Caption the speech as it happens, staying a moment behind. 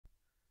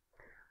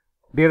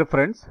Dear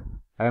friends,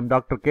 I am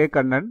Dr. K.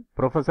 Kannan,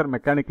 Professor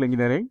Mechanical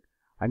Engineering,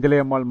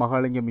 Anjalayammal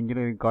Mahalingam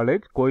Engineering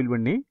College,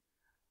 Koilvanni.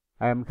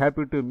 I am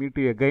happy to meet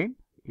you again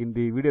in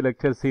the video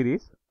lecture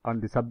series on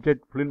the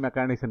subject fluid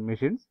mechanics and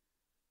machines.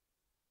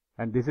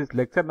 And this is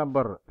lecture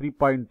number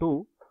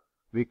 3.2.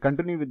 We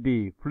continue with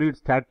the fluid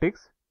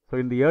statics. So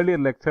in the earlier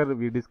lecture,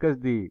 we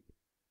discussed the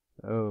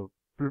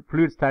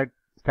fluid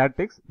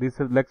statics. This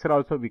lecture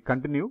also we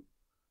continue.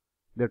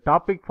 The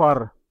topic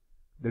for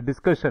the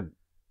discussion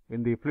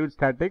in the fluid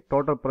static: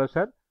 total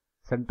pressure,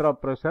 center of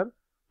pressure,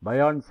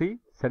 buoyancy,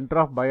 center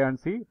of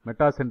buoyancy,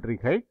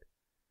 metacentric height.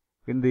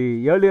 In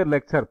the earlier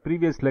lecture,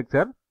 previous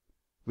lecture,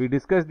 we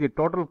discussed the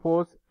total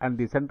force and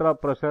the center of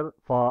pressure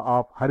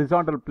of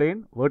horizontal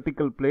plane,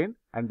 vertical plane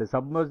and the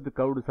submerged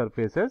curved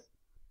surfaces.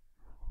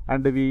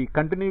 And we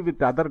continue with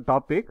the other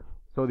topic.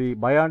 So the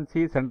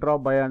buoyancy, center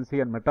of buoyancy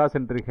and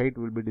metacentric height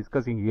we will be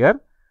discussing here.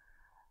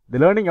 The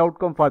learning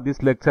outcome for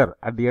this lecture: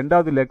 at the end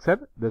of the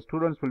lecture, the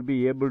students will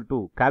be able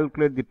to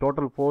calculate the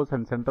total force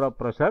and center of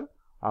pressure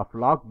of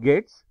lock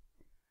gates,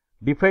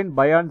 define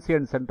buoyancy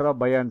and center of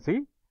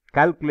buoyancy,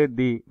 calculate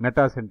the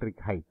metacentric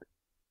height.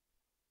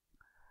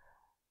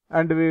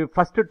 And we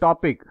first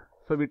topic,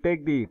 so we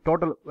take the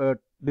total,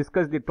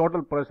 discuss the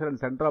total pressure and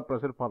center of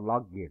pressure for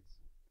lock gates.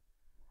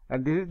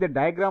 And this is the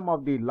diagram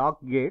of the lock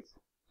gates.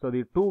 So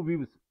the two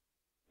views,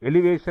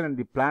 elevation and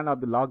the plan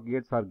of the lock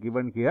gates are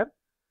given here.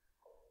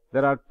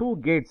 There are two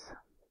gates.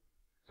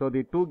 So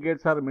the two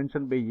gates are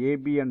mentioned by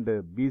AB and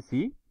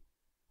BC,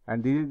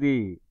 and this is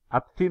the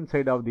upstream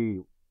side of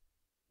the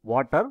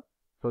water.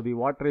 So the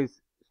water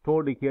is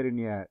stored here in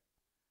a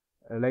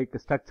like a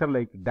structure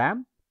like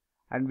dam,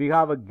 and we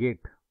have a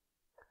gate,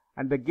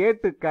 and the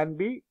gate can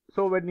be,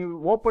 so when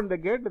you open the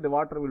gate, the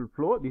water will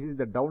flow. This is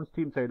the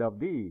downstream side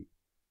of the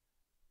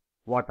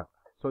water.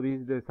 So this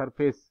is the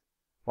surface,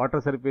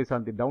 water surface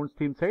on the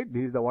downstream side.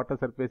 This is the water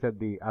surface at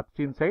the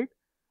upstream side.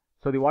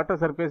 So the water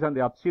surface on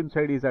the upstream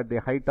side is at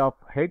the height of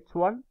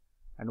H1,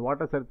 and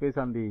water surface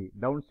on the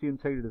downstream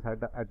side is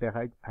at the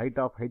height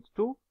of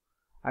H2.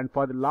 And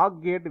for the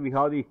lock gate, we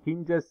have the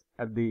hinges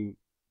at the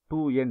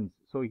two ends.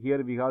 So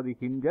here we have the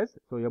hinges.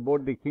 So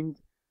about the hinge,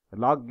 the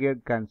lock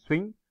gate can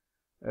swing,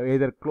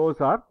 either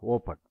close or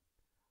open.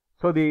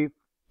 So the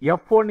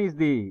F1 is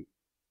the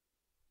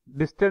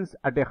distance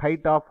at a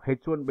height of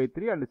H1 by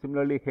 3, and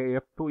similarly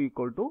F2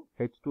 equal to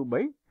H2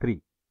 by 3.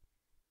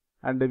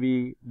 And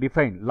we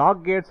define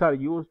lock gates are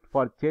used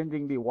for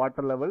changing the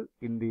water level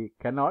in the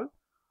canal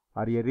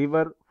or a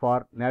river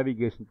for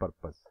navigation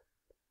purpose.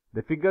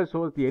 The figure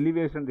shows the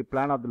elevation and the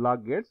plan of the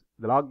lock gates.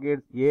 The lock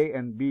gates A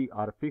and B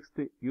are fixed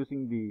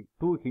using the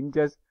two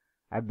hinges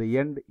at the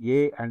end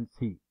A and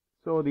C.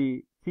 So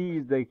the C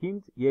is the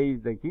hinge, A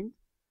is the hinge.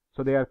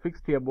 So they are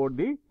fixed about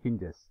the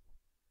hinges.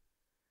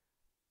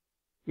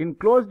 In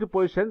closed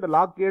position, the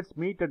lock gates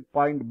meet at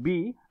point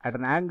B at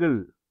an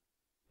angle,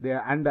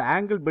 and the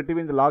angle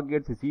between the lock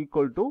gates is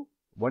equal to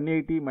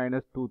 180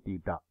 minus 2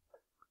 theta.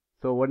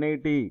 So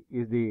 180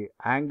 is the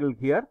angle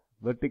here,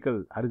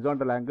 vertical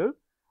horizontal angle,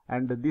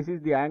 and this is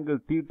the angle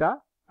theta,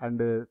 and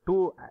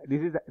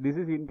this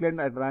is inclined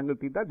at an angle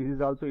theta, this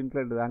is also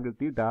inclined at an angle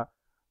theta.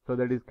 So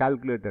that is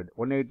calculated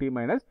 180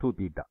 minus 2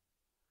 theta.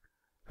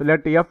 So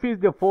let F is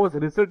the force,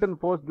 resultant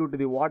force due to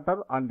the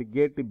water on the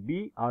gate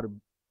B or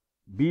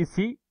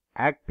BC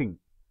acting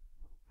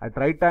at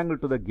right angle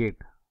to the gate.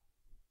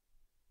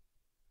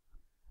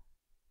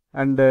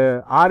 And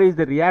R is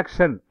the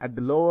reaction at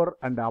the lower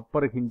and the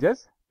upper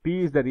hinges.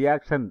 P is the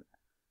reaction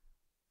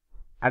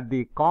at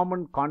the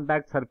common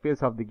contact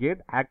surface of the gate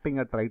acting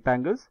at right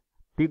angles.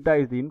 Theta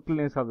is the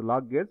inclination of the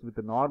lock gates with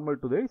the normal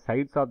to the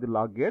sides of the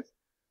lock gates.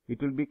 It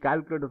will be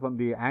calculated from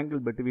the angle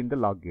between the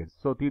lock gates.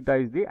 So theta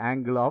is the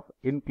angle of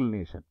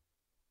inclination.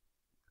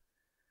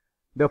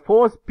 The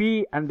force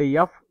P and the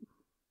F,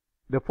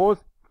 the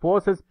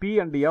forces P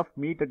and F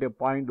meet at a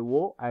point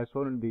O as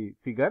shown in the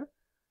figure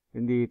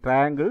in the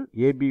triangle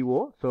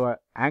ABO. So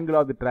angle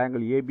of the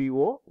triangle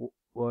ABO,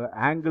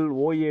 angle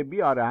OAB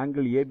or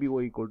angle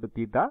ABO equal to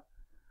theta.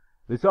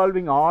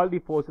 Resolving all the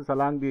forces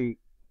along the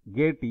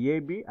gate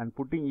AB and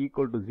putting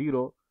equal to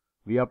 0,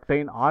 we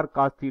obtain R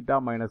cos theta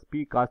minus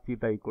P cos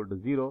theta equal to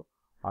 0,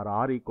 or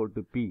R equal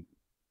to P.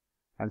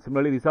 And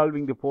similarly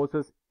resolving the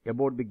forces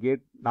about the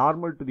gate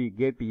normal to the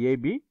gate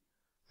AB.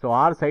 So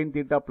R sin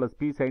theta plus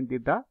P sin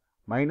theta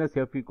minus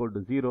F equal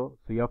to 0.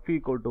 So F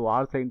equal to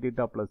R sin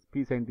theta plus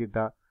P sin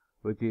theta,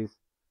 which is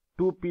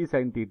 2P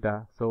sin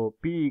theta. So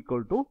P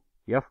equal to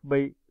F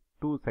by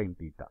 2 sin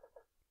theta.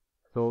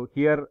 So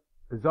here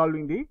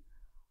resolving the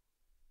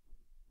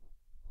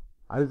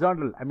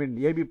horizontal,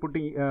 AB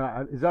putting,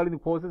 resolving the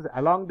forces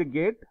along the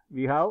gate,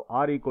 we have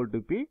R equal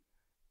to P.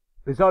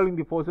 Resolving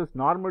the forces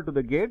normal to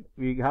the gate,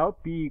 we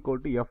have P equal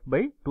to F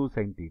by 2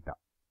 sin theta.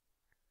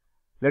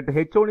 Let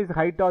H1 is the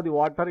height of the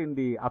water in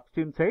the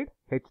upstream side,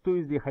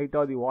 H2 is the height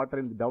of the water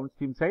in the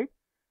downstream side.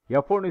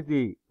 F1 is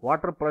the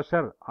water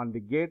pressure on the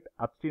gate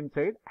upstream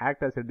side,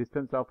 act as a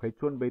distance of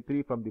H1 by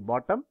 3 from the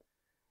bottom.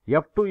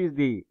 F2 is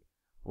the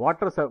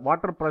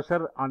water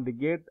pressure on the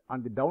gate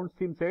on the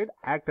downstream side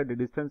act at a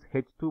distance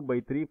h2 by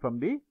 3 from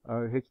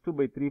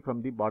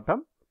the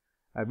bottom.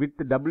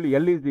 Width W,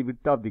 L is the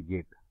width of the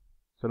gate.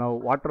 So now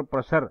water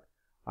pressure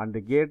on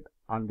the gate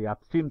on the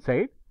upstream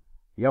side,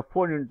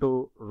 F1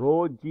 into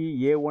rho G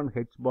A1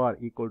 H bar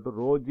equal to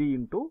rho G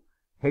into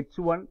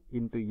H1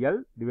 into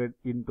L divided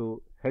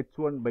into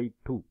H1 by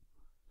 2.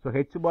 So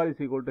H bar is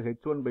equal to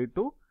H1 by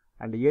 2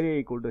 and area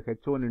equal to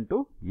H1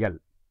 into L.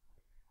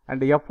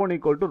 And F1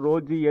 equal to rho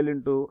G L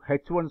into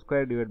H1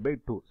 square divided by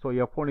 2. So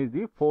F1 is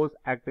the force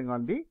acting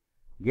on the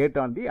gate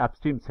on the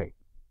upstream side.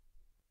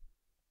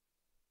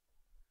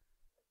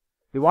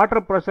 The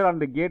water pressure on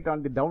the gate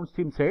on the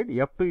downstream side,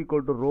 F2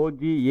 equal to rho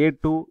G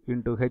A2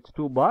 into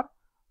H2 bar.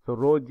 So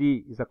rho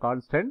G is a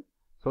constant.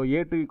 So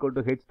A2 equal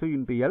to H2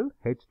 into L,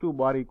 H2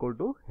 bar equal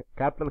to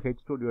capital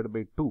H2 divided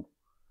by 2.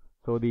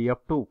 So the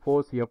F2,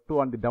 force F2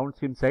 on the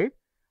downstream side,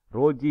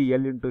 rho G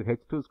L into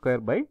H2 square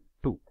by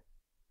 2.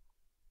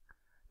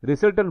 The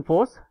resultant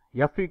force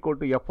F equal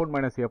to F1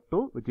 minus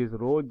F2, which is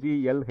rho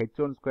G L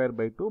H1 square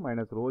by 2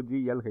 minus rho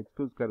G L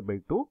H2 square by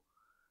 2.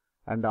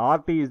 And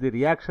RT is the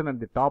reaction at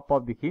the top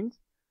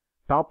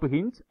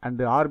hinge, and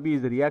the RB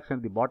is the reaction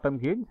at the bottom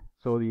hinge.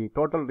 So the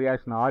total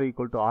reaction R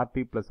equal to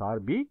RT plus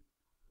RB.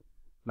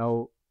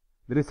 Now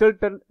the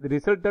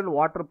resultant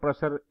water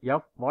pressure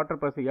F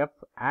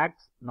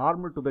acts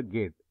normal to the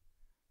gate.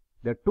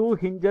 The two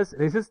hinges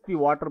resist the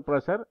water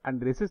pressure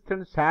and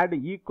resistance shared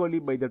equally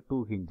by the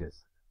two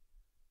hinges.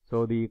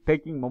 So the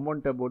taking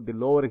moment about the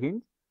lower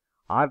hinge,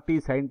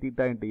 RT sin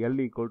theta into L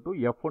equal to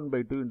F1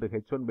 by 2 into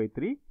H1 by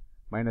 3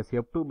 minus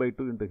F2 by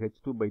 2 into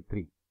H2 by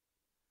 3.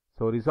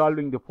 So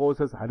resolving the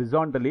forces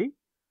horizontally,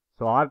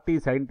 so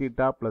RT sin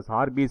theta plus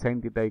RB sin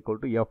theta equal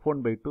to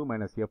F1 by 2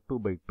 minus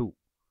F2 by 2.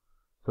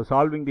 So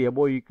solving the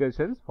above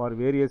equations for the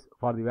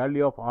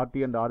value of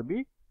RT and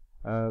RB,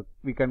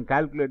 we can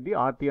calculate the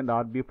RT and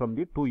RB from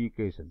the two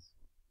equations.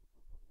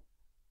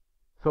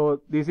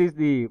 So this is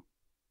the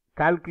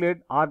calculate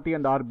RT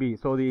and RB.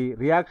 So the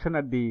reaction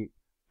at the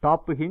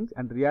top hinge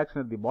and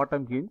reaction at the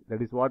bottom hinge,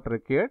 that is what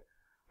required,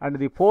 and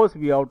the force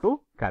we have to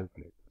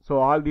calculate. So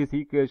all these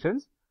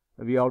equations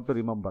we have to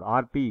remember.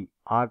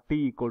 RT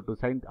equal to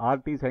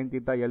RT sin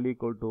theta L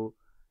equal to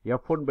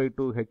F1 by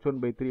 2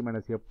 H1 by 3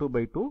 minus F2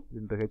 by 2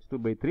 into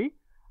H2 by 3,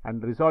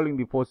 and resolving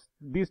the force,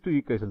 these two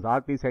equations,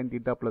 RT sin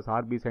theta plus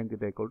RB sin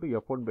theta equal to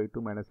F1 by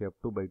 2 minus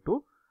F2 by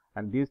 2,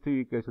 and these two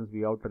equations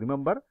we have to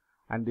remember.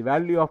 And the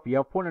value of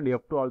F1 and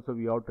F2 also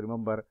we have to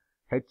remember.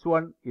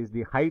 H1 is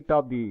the height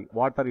of the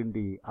water in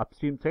the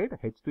upstream side,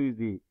 H2 is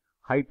the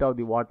height of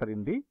the water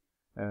in the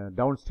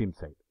downstream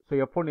side. So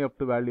F1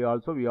 F2 value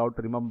also we have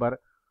to remember.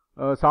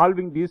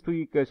 Solving these two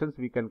equations,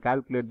 we can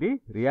calculate the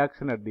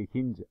reaction at the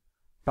hinge,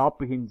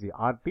 top hinge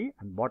RT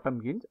and bottom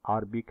hinge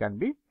RB can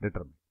be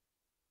determined.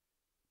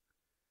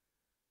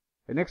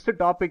 The next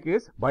topic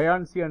is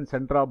buoyancy and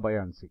center of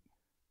buoyancy.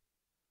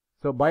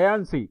 So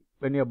buoyancy,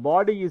 when a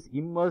body is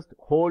immersed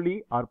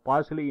wholly or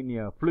partially in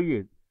a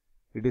fluid,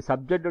 it is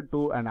subjected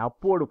to an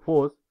upward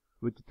force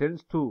which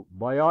tends to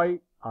buoy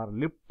or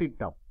lift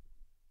it up.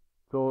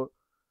 So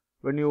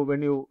when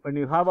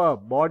you have a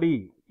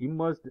body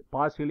immersed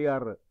partially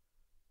or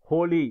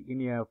wholly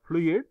in a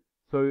fluid,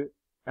 so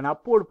an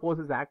upward force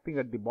is acting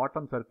at the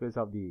bottom surface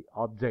of the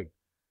object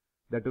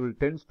that will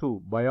tends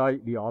to buoy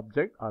the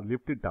object or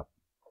lift it up.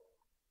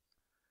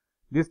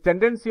 This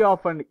tendency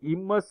of an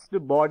immersed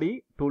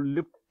body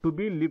to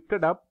be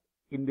lifted up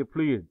in the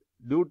fluid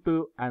due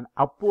to an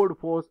upward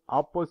force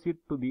opposite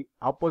to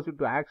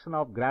action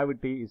of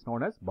gravity is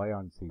known as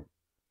buoyancy.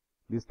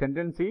 This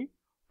tendency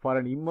for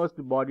an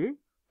immersed body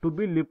to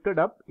be lifted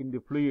up in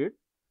the fluid,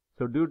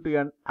 so due to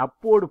an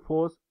upward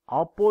force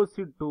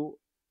opposite to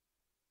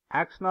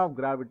action of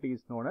gravity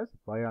is known as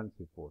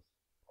buoyancy force.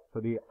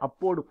 So the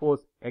upward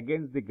force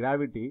against the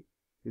gravity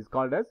is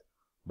called as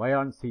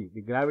buoyancy.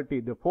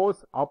 The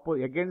force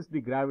against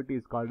the gravity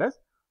is called as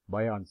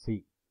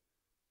buoyancy.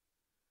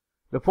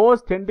 The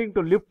force tending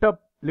to lift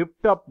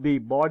up the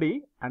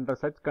body under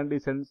such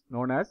conditions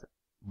known as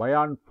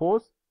buoyant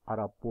force or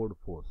upward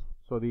force.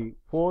 So the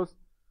force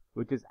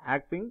which is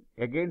acting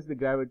against the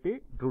gravity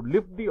to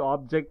lift the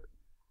object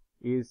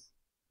is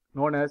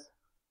known as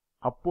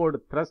upward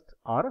thrust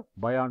or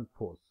buoyant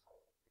force.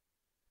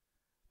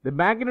 The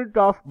magnitude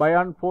of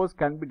buoyant force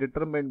can be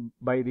determined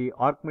by the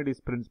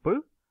Archimedes principle.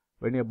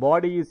 When a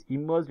body is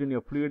immersed in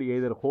a fluid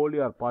either wholly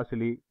or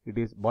partially, it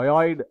is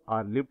buoyed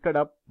or lifted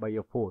up by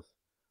a force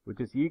which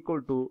is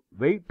equal to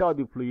weight of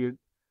the fluid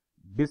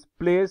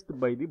displaced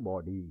by the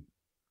body.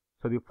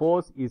 So the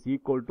force is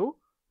equal to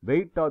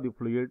weight of the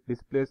fluid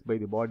displaced by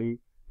the body.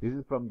 This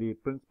is from the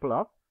principle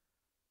of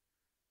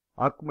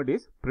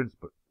Archimedes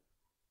principle.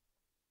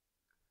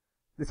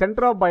 The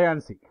center of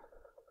buoyancy.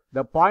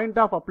 The point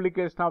of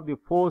application of the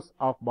force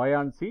of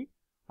buoyancy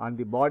on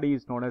the body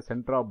is known as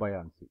center of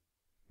buoyancy.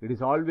 It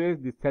is always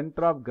the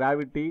center of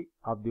gravity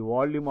of the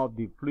volume of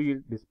the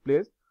fluid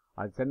displaced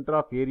or center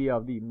of area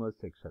of the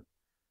immersed section.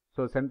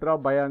 So center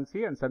of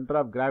buoyancy and center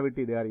of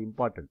gravity, they are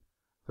important.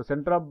 So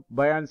center of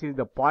buoyancy is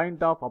the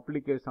point of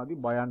application of the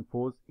buoyant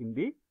force in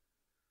the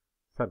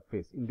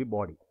surface in the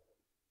body.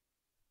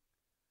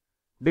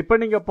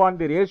 Depending upon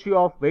the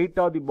ratio of weight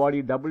of the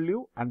body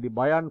W and the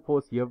buoyant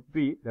force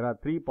Fb, there are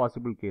three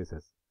possible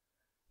cases.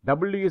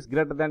 W is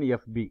greater than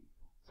Fb.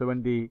 So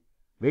when the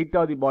weight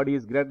of the body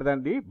is greater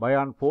than the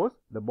buoyant force,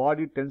 the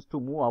body tends to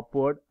move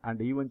upward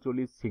and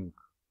eventually sink.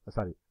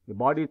 The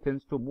body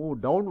tends to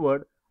move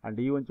downward and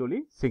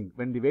eventually sink.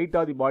 When the weight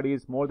of the body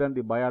is more than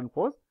the buoyant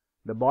force,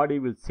 the body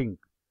will sink.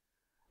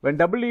 When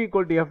W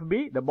equal to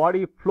Fb, the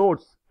body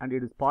floats and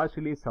it is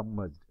partially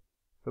submerged.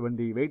 So when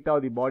the weight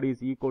of the body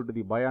is equal to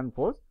the buoyant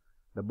force,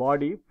 the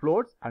body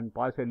floats and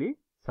partially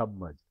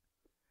submerged.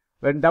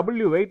 When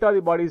W weight of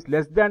the body is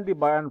less than the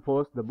buoyant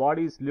force, the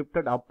body is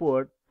lifted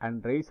upward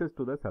and rises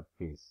to the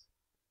surface.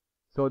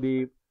 So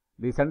the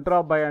center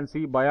of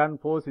buoyancy,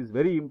 buoyant force is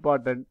very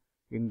important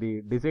in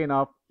the design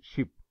of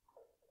ship.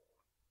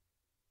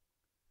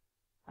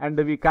 And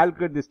we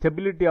calculate the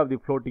stability of the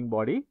floating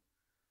body.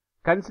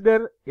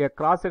 Consider a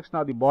cross section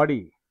of the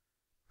body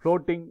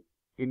floating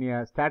in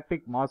a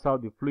static mass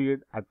of the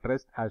fluid at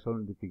rest as shown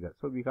in the figure.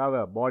 So we have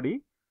a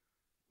body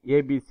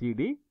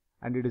ABCD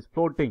and it is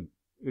floating.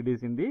 It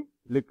is in the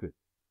liquid.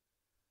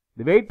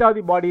 The weight of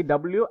the body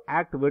W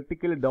acts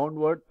vertically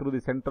downward through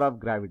the center of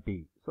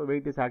gravity. So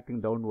weight is acting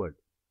downward.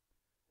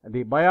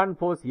 The buoyant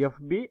force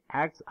Fb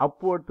acts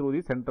upward through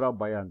the center of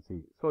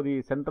buoyancy. So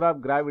the center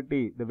of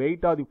gravity, the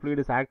weight of the fluid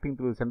is acting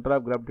through the center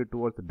of gravity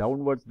towards the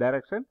downwards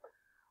direction,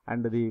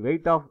 and the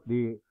weight of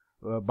the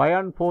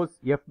buoyant force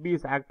Fb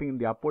is acting in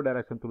the upward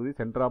direction through the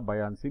center of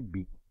buoyancy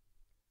B.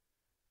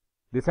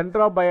 The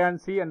center of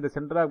buoyancy and the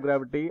center of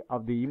gravity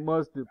of the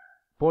immersed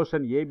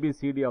portion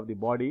ABCD of the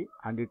body,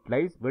 and it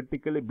lies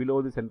vertically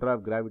below the center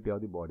of gravity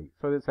of the body.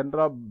 So the center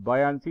of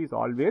buoyancy is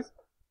always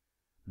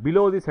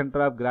below the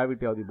center of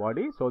gravity of the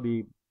body. So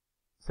the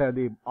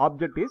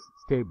object is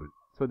stable.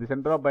 So the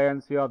center of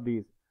buoyancy of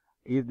the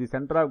is the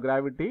center of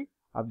gravity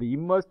of the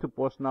immersed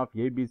portion of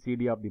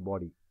ABCD of the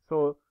body.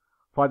 So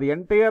for the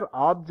entire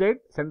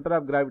object, center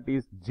of gravity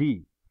is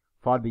G.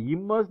 For the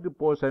immersed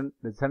portion,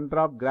 the center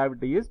of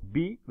gravity is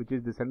B, which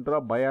is the center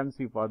of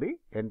buoyancy for the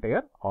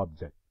entire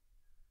object.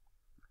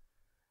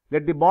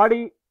 Let the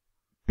body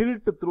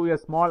tilt through a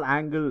small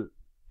angle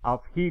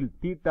of heel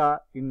theta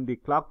in the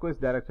clockwise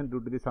direction due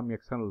to some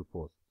external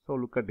force. So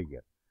look at it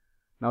here.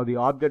 Now the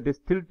object is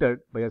tilted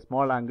by a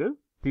small angle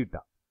theta.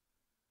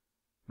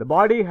 The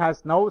body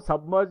has now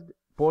submerged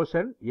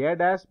portion A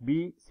dash,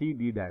 B, C,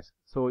 D dash.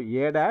 So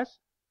A dash,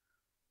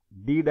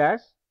 D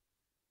dash,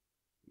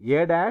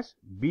 A dash,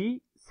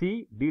 B,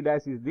 C, D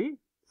dash is the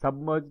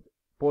submerged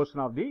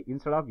portion of the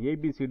instead of A,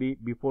 B, C, D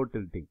before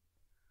tilting.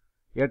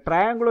 A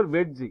triangular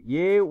wedge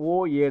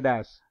AOA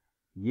dash,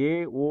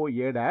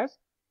 AOA dash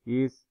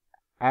is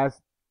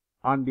as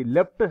on the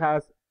left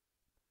has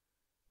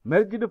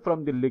merged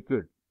from the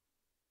liquid,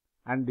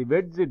 and the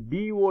wedge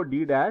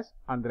DOD dash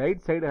on the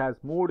right side has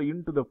moved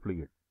into the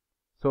fluid.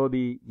 So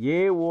the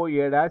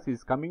AOA dash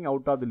is coming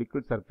out of the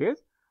liquid surface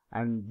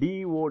and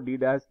DOD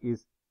dash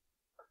is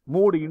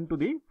moved into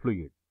the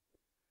fluid.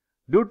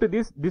 Due to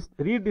this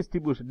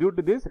redistribution,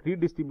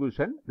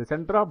 the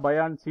center of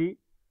buoyancy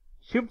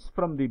shifts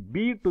from the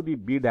B to the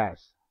B dash.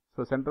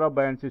 So center of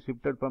buoyancy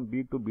shifted from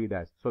B to B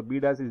dash. So B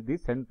dash is the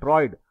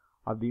centroid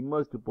of the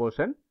immersed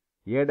portion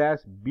A dash,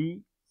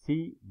 B,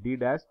 C, D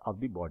dash of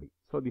the body.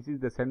 So this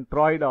is the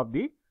centroid of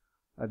the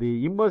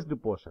immersed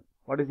portion.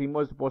 What is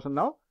immersed portion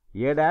now?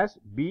 A dash,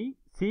 B,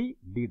 C,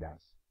 D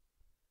dash.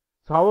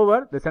 So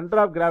however, the center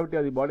of gravity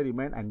of the body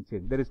remains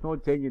unchanged. There is no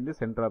change in the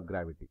center of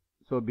gravity.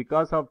 So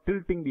because of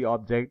tilting the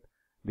object,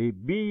 the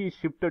B is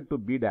shifted to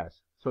B dash.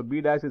 So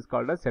B dash is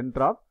called as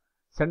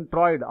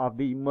centroid of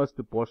the immersed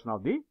portion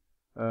of the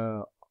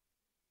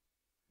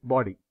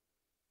body.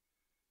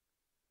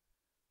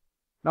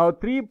 Now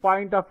 3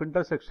 point of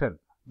intersection.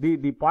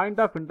 The point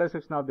of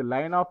intersection of the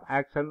line of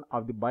action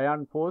of the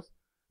buoyant force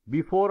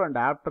before and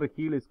after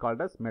heel is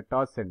called as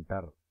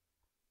metacenter.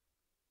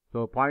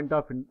 So point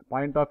of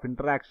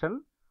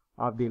interaction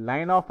of the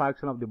line of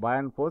action of the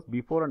buoyant force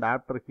before and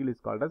after heel is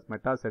called as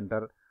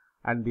metacenter,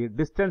 and the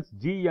distance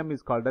GM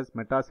is called as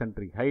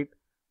metacentric height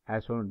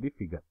as shown in the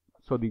figure.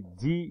 So the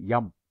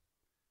GM.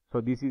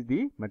 So this is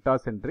the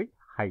metacentric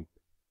height.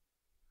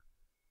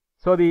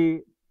 So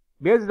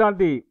based on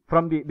the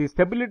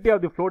stability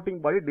of the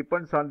floating body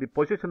depends on the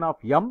position of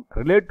M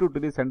relative to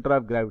the center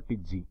of gravity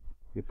G.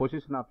 The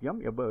position of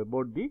M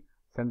about the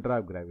center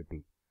of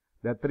gravity.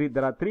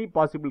 There are three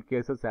possible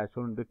cases as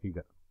shown in the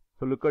figure.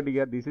 So look at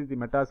here. This is the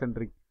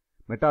metacenter.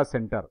 The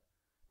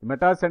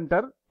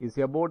metacenter is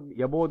above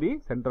the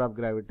center of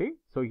gravity.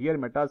 So here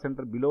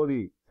metacenter below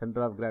the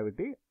center of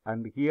gravity,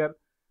 and here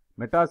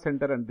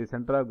metacenter and the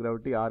center of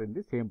gravity are in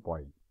the same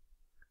point.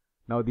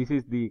 Now this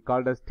is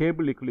called as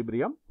stable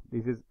equilibrium.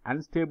 This is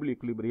unstable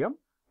equilibrium,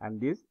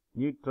 and this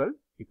neutral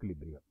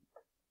equilibrium.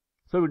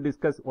 So we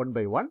discuss one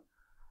by one.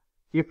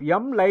 If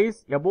M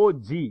lies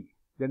above G,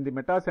 then the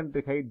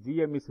metacentric height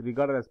GM is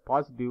regarded as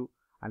positive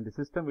and the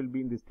system will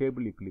be in the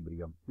stable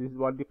equilibrium. This is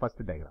what the first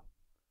diagram.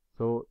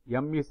 So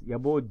M is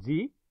above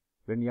G,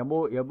 when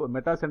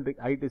metacentric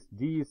height is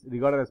G is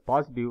regarded as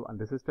positive and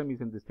the system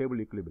is in the stable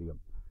equilibrium.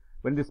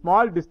 When the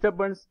small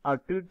disturbance or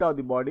tilt of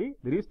the body,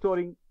 the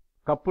restoring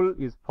couple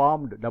is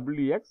formed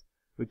Wx,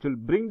 which will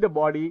bring the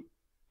body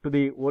to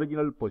the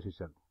original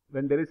position.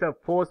 When there is a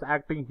force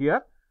acting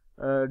here,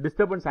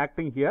 disturbance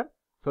acting here,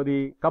 so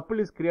the couple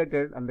is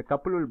created and the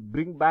couple will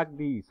bring back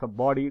the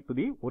body to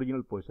the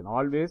original position.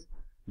 Always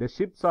the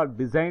ships are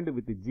designed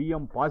with the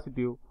GM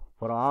positive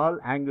for all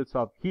angles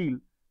of heel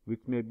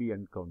which may be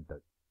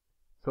encountered.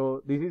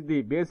 So this is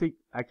the basic,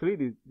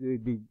 actually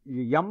the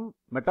M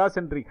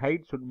metacentric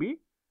height should be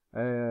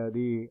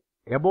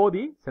above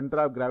the center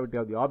of gravity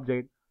of the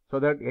object, so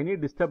that any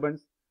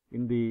disturbance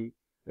in the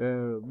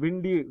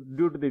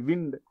due to the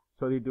wind,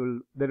 so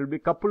there will be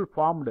couple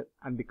formed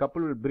and the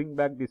couple will bring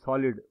back the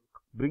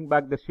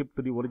ship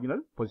to the original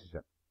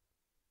position.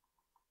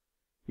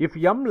 If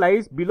M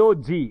lies below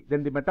G,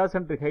 then the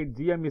metacentric height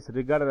Gm is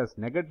regarded as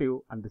negative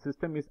and the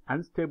system is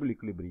unstable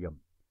equilibrium.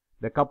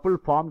 The couple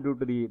formed due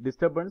to the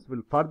disturbance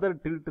will further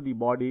tilt the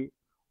body,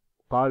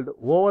 called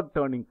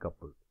overturning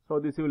couple. So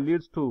this will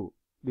leads to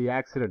the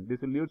accident.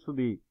 This will leads to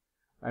the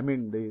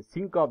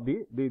sink of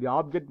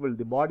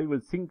the body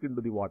will sink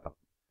into the water.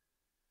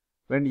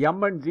 When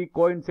M and G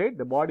coincide,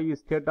 the body is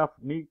state of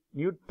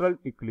neutral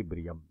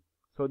equilibrium.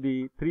 So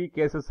the three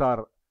cases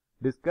are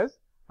discussed,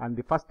 and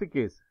the first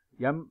case,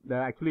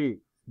 actually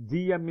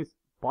Gm is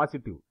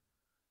positive.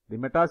 The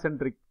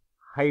metacentric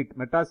height,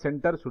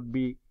 metacenter should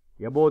be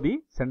above the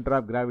center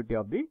of gravity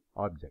of the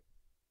object.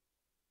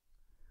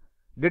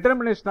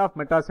 Determination of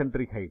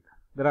metacentric height.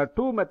 There are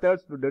two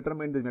methods to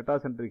determine the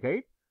metacentric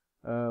height,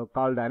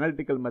 called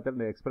analytical method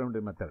and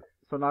experimental method.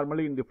 So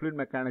normally in the fluid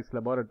mechanics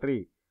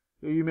laboratory,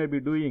 you may be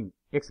doing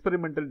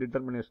experimental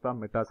determination of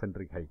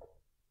metacentric height.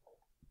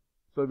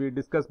 So we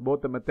discuss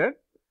both the method.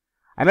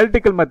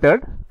 Analytical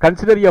method,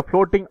 consider a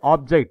floating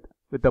object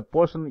with a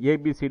portion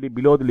ABCD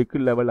below the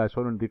liquid level as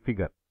shown in the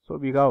figure. So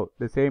we have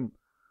the same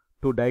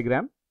two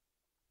diagram.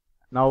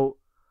 Now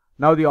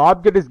the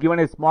object is given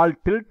a small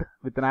tilt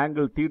with an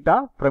angle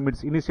theta from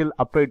its initial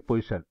upright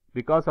position.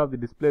 Because of the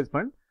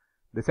displacement,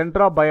 the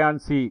center of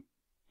buoyancy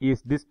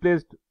is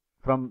displaced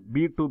from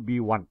B to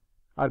B1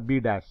 or B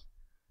dash.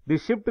 The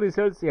shift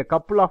results in a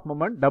couple of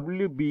moment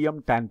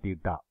WBm tan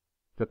theta.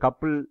 So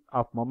couple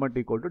of moment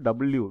equal to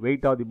W,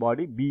 weight of the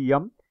body,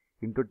 Bm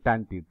into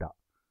tan theta,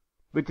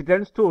 which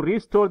tends to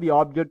restore the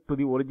object to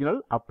the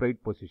original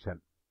upright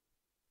position.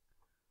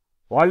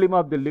 Volume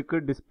of the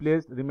liquid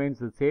displaced remains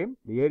the same.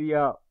 The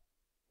area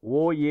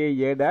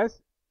OA dash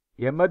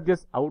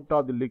emerges out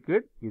of the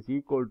liquid is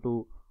equal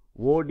to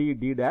OD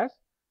D dash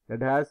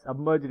that has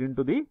submerged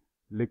into the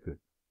liquid.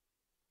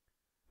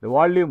 The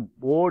volume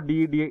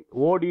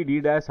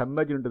OD dash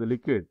submerged into the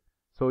liquid.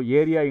 So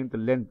area into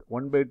length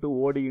 1 by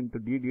 2 OD into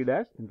DD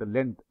dash into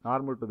length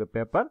normal to the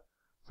paper.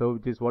 So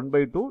which is 1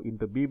 by 2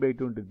 into B by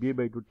 2 into B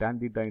by 2 tan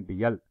theta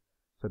into L.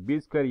 So B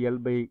square L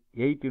by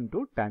 8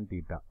 into tan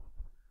theta.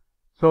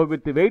 So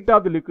with the weight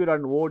of the liquid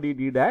on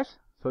ODD dash,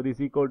 so this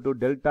is equal to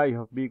delta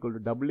FB equal to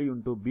W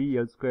into B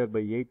L square by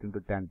 8 into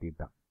tan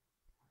theta.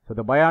 So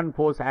the buoyant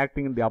force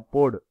acting in the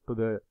upward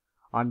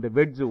on the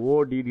wedge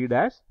ODD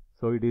dash,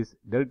 so it is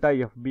delta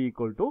FB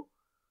equal to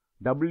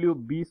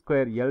WB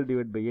square L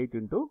divided by 8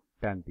 into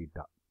tan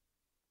theta.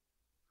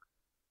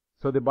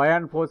 So the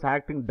buoyant force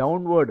acting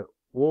downward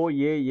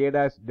OA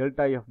dash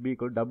delta FB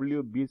equal to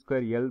WB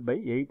square L by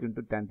 8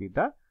 into tan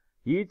theta,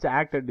 each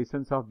act at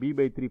distance of B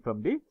by 3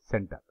 from the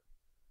center.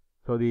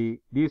 So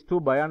these two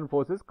buoyant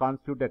forces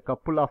constitute a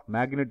couple of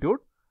magnitude,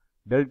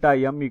 delta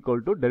M equal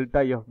to delta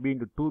FB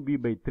into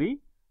 2B by 3.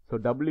 So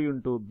W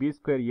into B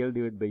square L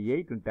divided by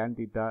 8 into tan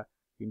theta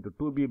into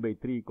 2B by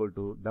 3 equal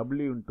to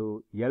W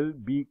into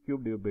LB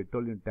cube divided by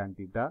 12 into tan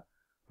theta,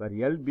 where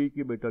LB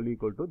cube by 12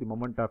 equal to the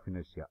moment of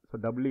inertia. So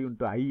W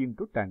into I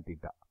into tan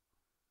theta,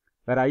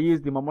 where I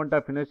is the moment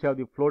of inertia of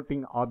the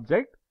floating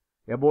object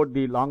about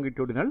the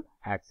longitudinal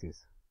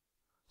axis.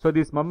 So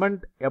this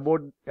moment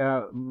about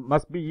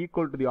must be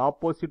equal to the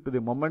opposite to the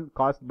moment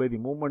caused by the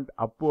movement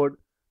upward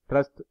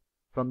thrust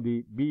from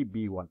the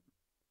B1.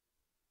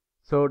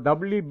 So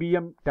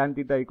WBm tan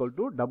theta equal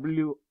to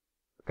W,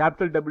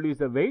 capital W is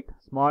the weight,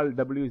 small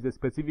w is the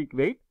specific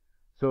weight.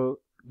 So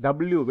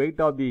W weight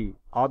of the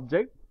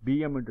object,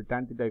 Bm into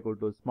tan theta equal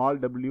to small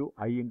w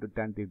I into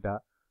tan theta.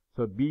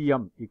 So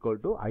Bm equal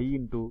to I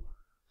into,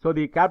 so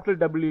the capital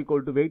W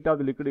equal to weight of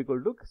the liquid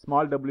equal to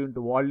small w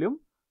into volume.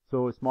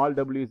 So small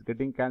w is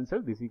getting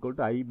cancelled, this is equal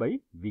to I by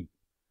V.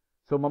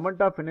 So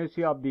moment of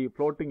inertia of the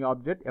floating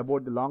object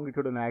about the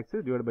longitudinal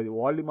axis divided by the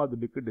volume of the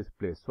liquid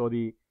displaced. So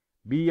the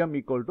Bm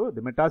equal to the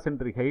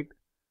metacentric height,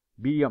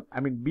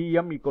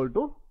 Bm equal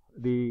to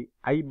the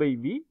I by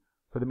V.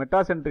 So the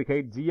metacentric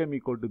height Gm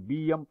equal to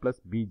Bm plus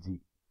Bg.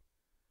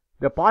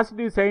 The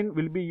positive sign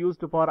will be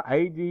used for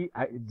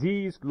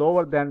G is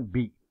lower than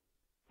B,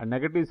 and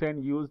negative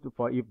sign used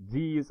for if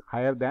G is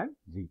higher than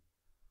G.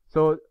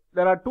 So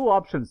there are two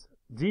options.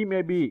 G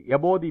may be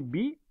above the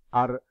B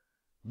or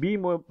G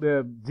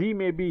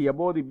may be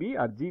above the B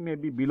or G may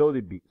be below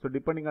the B. So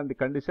depending on the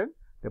condition,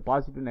 the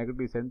positive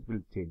negative sense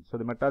will change. So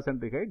the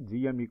metacentric height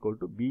Gm equal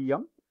to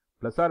Bm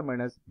plus or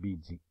minus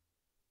Bg.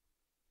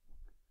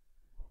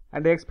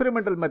 And the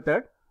experimental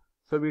method,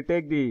 so we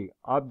take the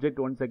object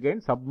once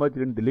again submerged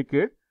in the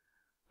liquid,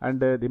 and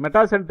the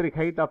metacentric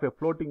height of a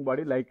floating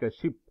body like a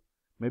ship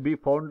may be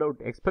found out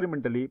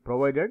experimentally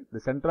provided the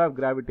center of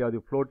gravity of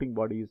the floating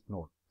body is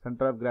known.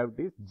 Center of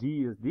gravity is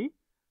G is the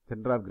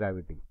center of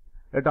gravity.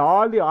 Let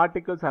all the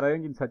articles are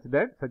arranged in such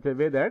a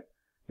way that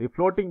the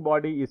floating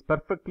body is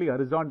perfectly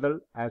horizontal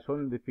as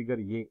shown in the figure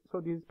A. So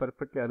this is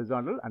perfectly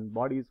horizontal and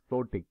body is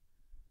floating,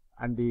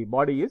 and the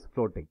body is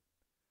floating.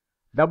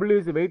 W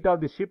is the weight of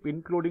the ship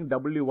including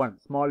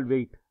W1, small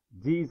weight.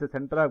 G is the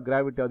center of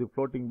gravity of the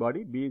floating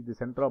body. B is the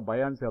center of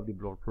buoyancy of the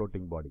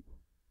floating body.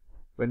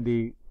 When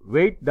the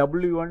weight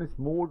W1 is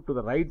moved to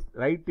the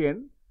right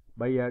end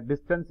by a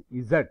distance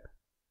Z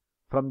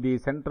from the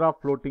center of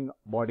floating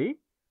body,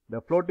 the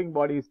floating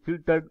body is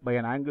tilted by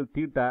an angle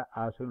theta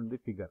as shown in the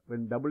figure.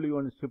 When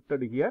W1 is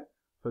shifted here,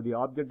 so the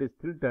object is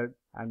tilted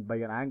and by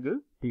an angle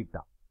theta.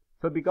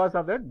 So because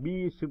of that,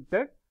 B is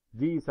shifted,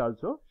 G is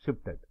also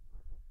shifted.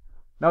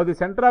 Now the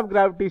center of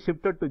gravity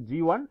shifted to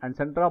G1 and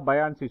center of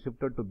buoyancy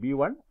shifted to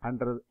B1.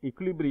 Under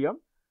equilibrium,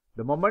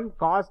 the moment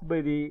caused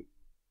by the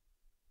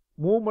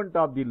movement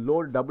of the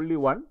load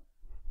W1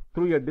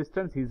 through a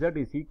distance Z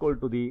is equal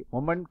to the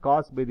moment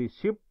caused by the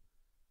shift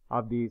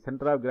of the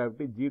center of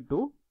gravity G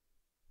to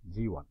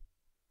G1.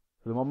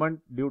 So the moment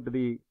due to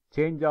the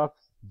change of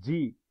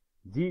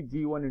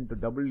G1 into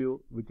W,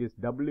 which is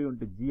W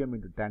into Gm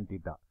into tan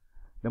theta.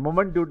 The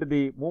moment due to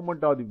the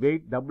movement of the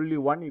weight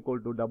W1 equal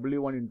to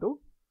W1 into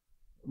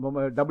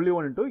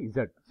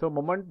Z. So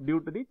moment due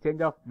to the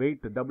change of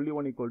weight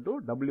W1 equal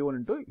to W1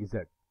 into Z.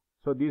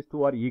 So these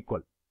two are equal.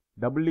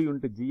 W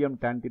into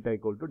Gm tan theta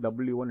equal to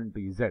W1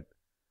 into Z.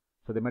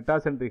 So the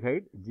metacentric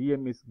height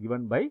Gm is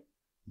given by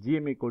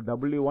Gm equal to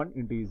W1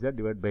 into Z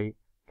divided by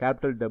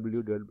capital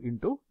W divided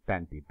into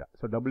tan theta.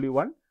 So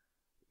W1,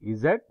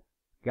 Z,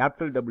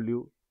 capital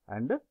W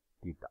and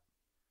theta.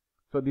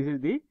 So this is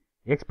the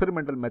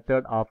experimental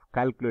method of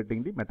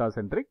calculating the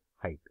metacentric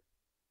height.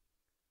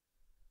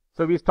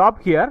 So we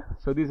stop here.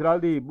 So these are all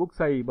the books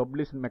I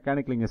published in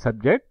mechanical engineering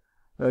subject.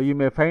 You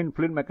may find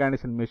fluid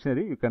mechanics and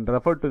machinery. You can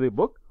refer to the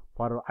book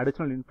for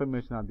additional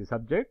information on the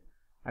subject.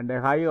 And I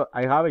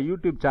have a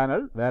YouTube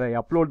channel where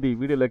I upload the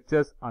video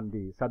lectures on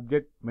the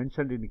subject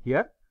mentioned in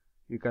here.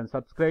 You can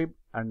subscribe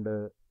and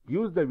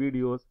use the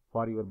videos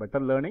for your better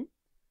learning.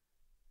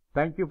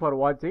 Thank you for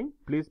watching.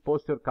 Please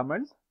post your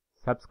comments,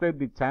 subscribe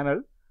the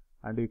channel,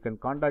 and you can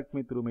contact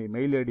me through my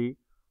mail ID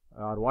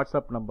or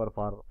WhatsApp number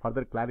for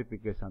further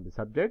clarification on the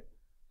subject.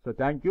 So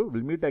thank you.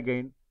 We'll meet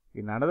again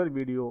in another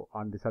video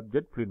on the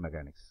subject fluid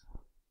mechanics.